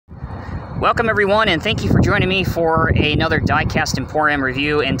Welcome everyone, and thank you for joining me for another Diecast Emporium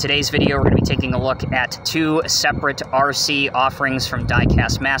review. In today's video, we're going to be taking a look at two separate RC offerings from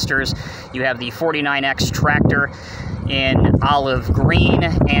Diecast Masters. You have the 49X tractor in olive green,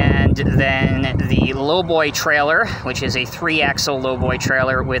 and then the Lowboy trailer, which is a 3-axle Lowboy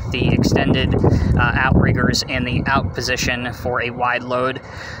trailer with the extended outriggers in the out position for a wide load,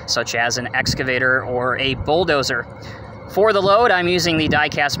 such as an excavator or a bulldozer. For the load, I'm using the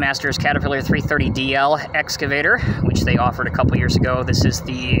Diecast Masters Caterpillar 330DL excavator, which they offered a couple years ago. This is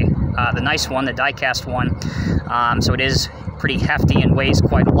the nice one, the Diecast one. So it is pretty hefty and weighs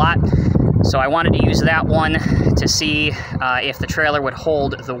quite a lot. So I wanted to use that one to see if the trailer would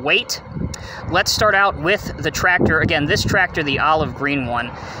hold the weight. Let's start out with the tractor. Again, this tractor, the olive green one,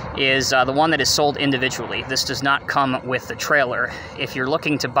 is the one that is sold individually. This does not come with the trailer. If you're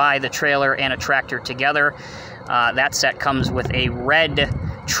looking to buy the trailer and a tractor together, that set comes with a red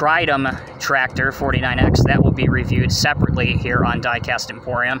Tridem tractor, 49X. That will be reviewed separately here on Diecast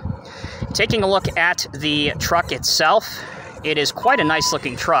Emporium. Taking a look at the truck itself, it is quite a nice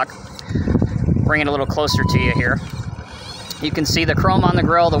looking truck. Bring it a little closer to you here. You can see the chrome on the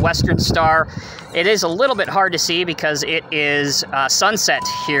grill, the Western Star. It is a little bit hard to see because it is sunset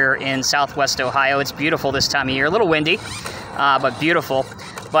here in Southwest Ohio. It's beautiful this time of year, a little windy, but beautiful.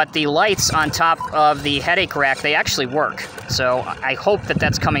 But the lights on top of the headache rack, they actually work. So I hope that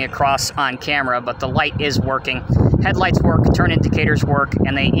that's coming across on camera, but the light is working. Headlights work, turn indicators work,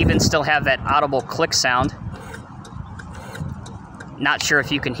 and they even still have that audible click sound. Not sure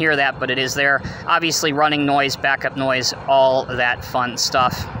if you can hear that, but it is there. Obviously running noise, backup noise, all that fun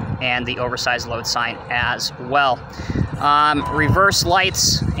stuff, and the oversized load sign as well. Reverse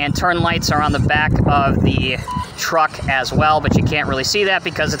lights and turn lights are on the back of the truck as well, but you can't really see that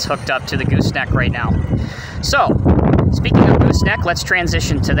because it's hooked up to the gooseneck right now. So, speaking of gooseneck, let's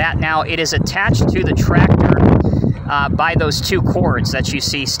transition to that now. It is attached to the tractor by those two cords that you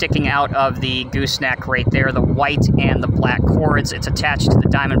see sticking out of the gooseneck right there, the white and the black cords. It's attached to the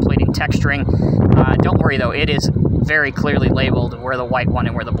diamond plating texturing. Don't worry though, it is very clearly labeled where the white one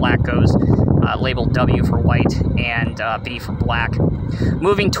and where the black goes. Labeled W for white and B for black.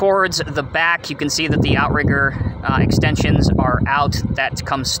 Moving towards the back, you can see that the outrigger extensions are out. That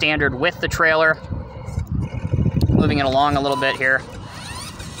comes standard with the trailer. Moving it along a little bit here.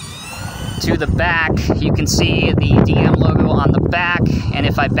 To the back, you can see the DM logo on the back, and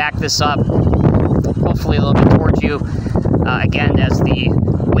if I back this up, hopefully a little bit towards you, again, as the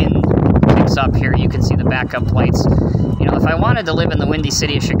wind picks up here, you can see the backup lights. You know, if I wanted to live in the windy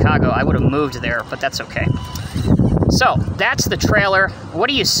city of Chicago, I would have moved there, but that's okay. So, that's the trailer. What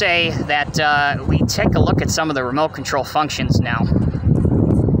do you say that we take a look at some of the remote control functions now?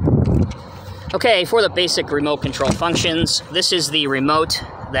 Okay, for the basic remote control functions, this is the remote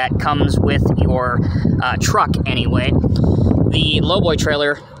that comes with your truck anyway. The Lowboy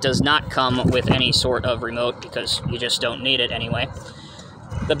trailer does not come with any sort of remote because you just don't need it anyway.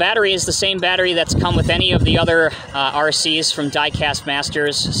 The battery is the same battery that's come with any of the other RCs from Diecast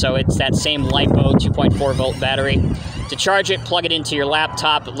Masters, so it's that same LiPo 2.4 volt battery. To charge it, plug it into your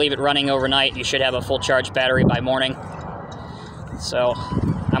laptop, leave it running overnight. You should have a full charge battery by morning. So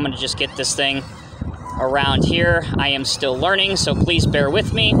I'm going to just get this thing around here. I am still learning, so please bear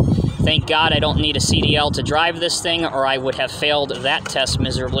with me. Thank God I don't need a CDL to drive this thing, or I would have failed that test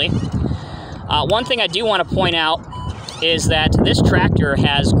miserably. One thing I do want to point out is that this tractor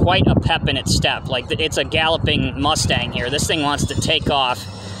has quite a pep in its step. Like, it's a galloping Mustang here. This thing wants to take off.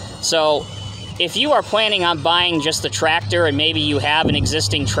 So if you are planning on buying just the tractor and maybe you have an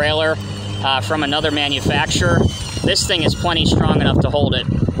existing trailer from another manufacturer, this thing is plenty strong enough to hold it.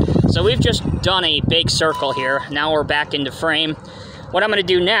 So we've just done a big circle here. Now we're back into frame. What I'm going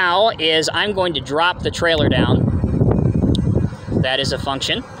to do now is I'm going to drop the trailer down. That is a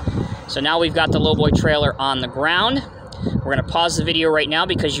function. So now we've got the Lowboy trailer on the ground. We're going to pause the video right now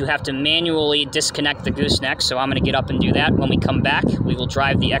because you have to manually disconnect the gooseneck, so I'm going to get up and do that. When we come back, we will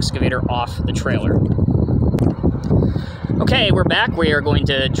drive the excavator off the trailer. Okay, we're back. We are going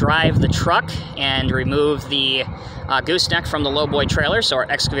to drive the truck and remove the gooseneck from the Lowboy trailer so our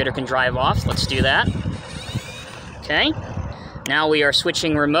excavator can drive off. Let's do that. Okay, now we are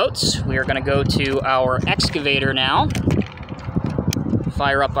switching remotes. We are going to go to our excavator now.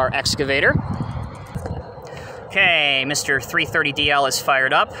 Fire up our excavator. Okay, Mr. 330DL is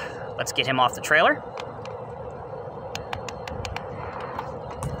fired up. Let's get him off the trailer.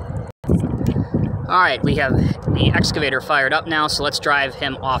 All right, we have the excavator fired up now, so let's drive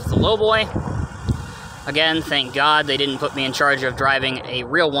him off the Lowboy. Again, thank God they didn't put me in charge of driving a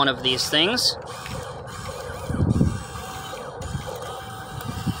real one of these things.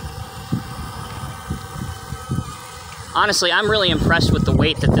 honestly, I'm really impressed with the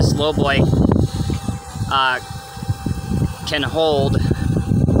weight that this Lowboy can hold.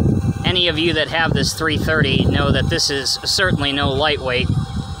 Any of you that have this 330 know that this is certainly no lightweight.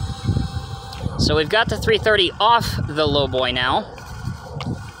 So we've got the 330 off the Lowboy now.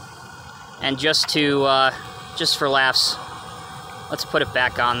 And just for laughs, let's put it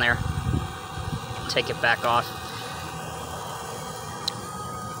back on there. Take it back off.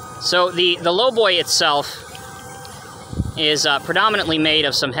 So the Lowboy itself is predominantly made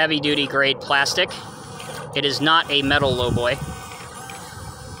of some heavy-duty grade plastic. It is not a metal Lowboy.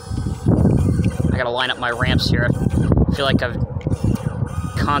 I gotta line up my ramps here. I feel like I'm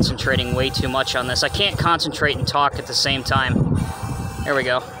concentrating way too much on this. I can't concentrate and talk at the same time. There we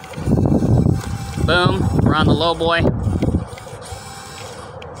go. Boom, we're on the Lowboy.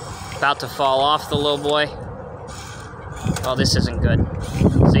 About to fall off the Lowboy. Oh, this isn't good.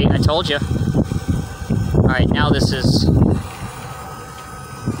 See, I told you. Alright, now this has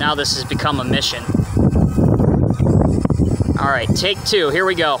become a mission. Alright, take two, here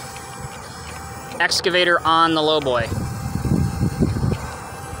we go. Excavator on the Lowboy.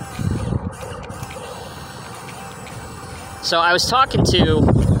 So I was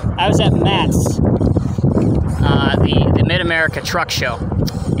at Matt's, the Mid-America Truck Show,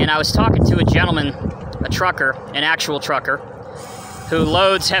 and I was talking to a gentleman, a trucker, an actual trucker, who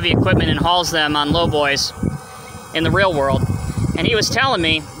loads heavy equipment and hauls them on Lowboys in the real world. And he was telling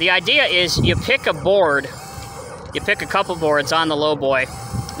me the idea is you pick a board, you pick a couple boards on the Lowboy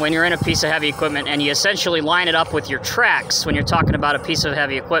when you're in a piece of heavy equipment, and you essentially line it up with your tracks when you're talking about a piece of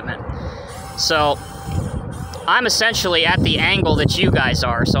heavy equipment. So I'm essentially at the angle that you guys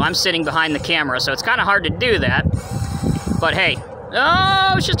are, so I'm sitting behind the camera, so it's kind of hard to do that. But hey, oh,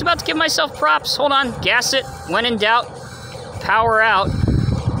 I was just about to give myself props. Hold on, gas it. When in doubt, power out.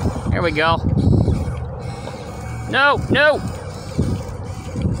 There we go. No, no.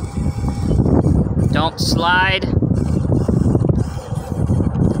 Don't slide.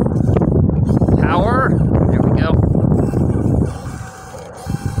 Power. There we go.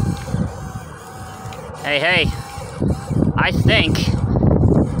 Hey, hey. I think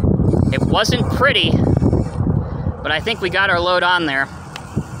it wasn't pretty, but I think we got our load on there.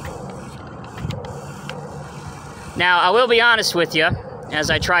 Now, I will be honest with you, as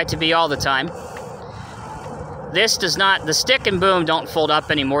I try to be all the time. This does not, the stick and boom don't fold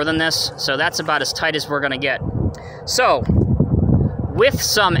up any more than this, so that's about as tight as we're going to get. So, with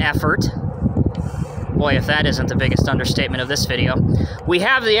some effort, boy, if that isn't the biggest understatement of this video, we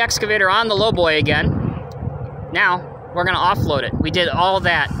have the excavator on the Lowboy again. Now, we're going to offload it. We did all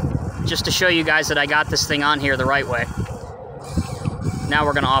that just to show you guys that I got this thing on here the right way. Now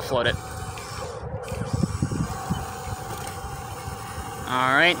we're going to offload it.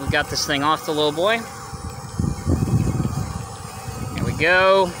 Alright, we got this thing off the Lowboy. There we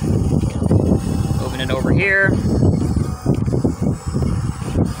go. Moving it over here.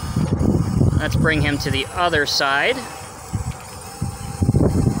 Let's bring him to the other side.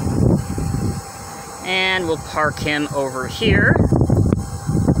 And we'll park him over here.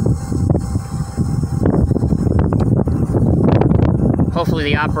 Hopefully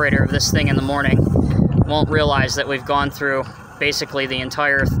the operator of this thing in the morning won't realize that we've gone through basically the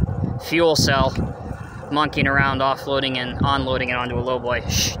entire fuel cell, monkeying around, offloading and unloading it onto a Lowboy.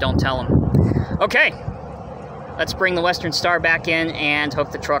 Shh, don't tell him. Okay, let's bring the Western Star back in and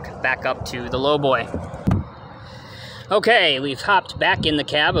hook the truck back up to the Lowboy. Okay, we've hopped back in the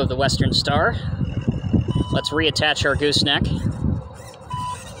cab of the Western Star. Let's reattach our gooseneck.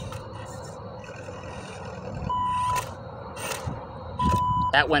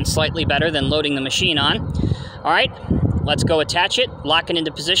 That went slightly better than loading the machine on. All right, let's go attach it, lock it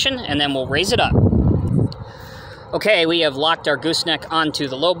into position, and then we'll raise it up. Okay, we have locked our gooseneck onto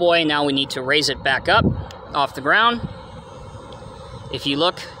the Lowboy. Now we need to raise it back up off the ground. If you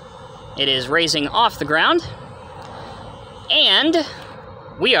look, it is raising off the ground. And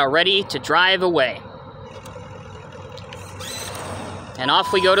we are ready to drive away. And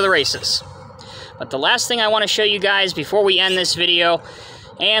off we go to the races. But the last thing I want to show you guys before we end this video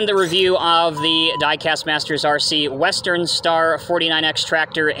and the review of the Diecast Masters RC Western Star 49X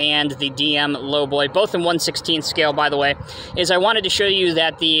tractor and the DM Lowboy, both in 1/16 scale, by the way, is I wanted to show you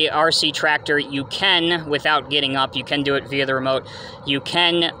that the RC tractor, you can, without getting up, you can do it via the remote, you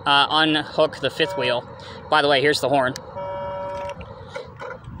can unhook the fifth wheel. By the way, here's the horn.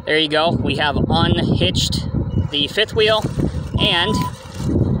 There you go. We have unhitched the fifth wheel, and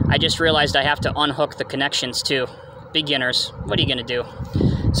I just realized I have to unhook the connections too. Beginners, what are you going to do?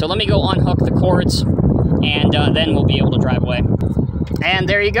 So let me go unhook the cords, and then we'll be able to drive away. And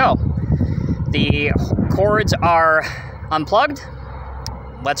there you go. The cords are unplugged.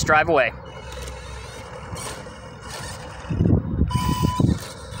 Let's drive away.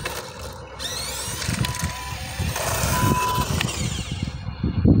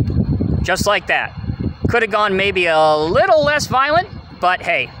 Just like that. Could have gone maybe a little less violent, but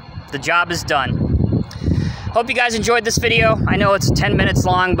hey, the job is done. Hope you guys enjoyed this video. I know it's 10 minutes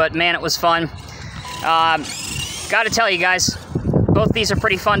long, but man, it was fun. Gotta tell you guys, both these are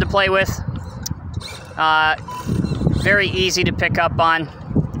pretty fun to play with. Very easy to pick up on.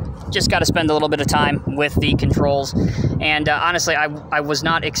 Just got to spend a little bit of time with the controls. And honestly, I was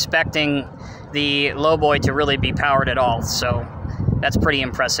not expecting the Lowboy to really be powered at all, so that's pretty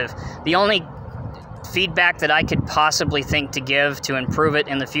impressive. The only feedback that I could possibly think to give to improve it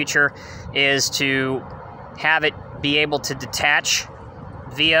in the future is to have it be able to detach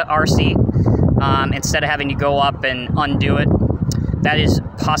via RC instead of having to go up and undo it. That is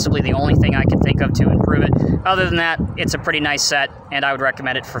possibly the only thing I can think of to improve it. Other than that, it's a pretty nice set, and I would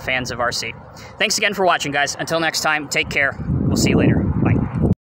recommend it for fans of RC. Thanks again for watching, guys. Until next time, take care. We'll see you later.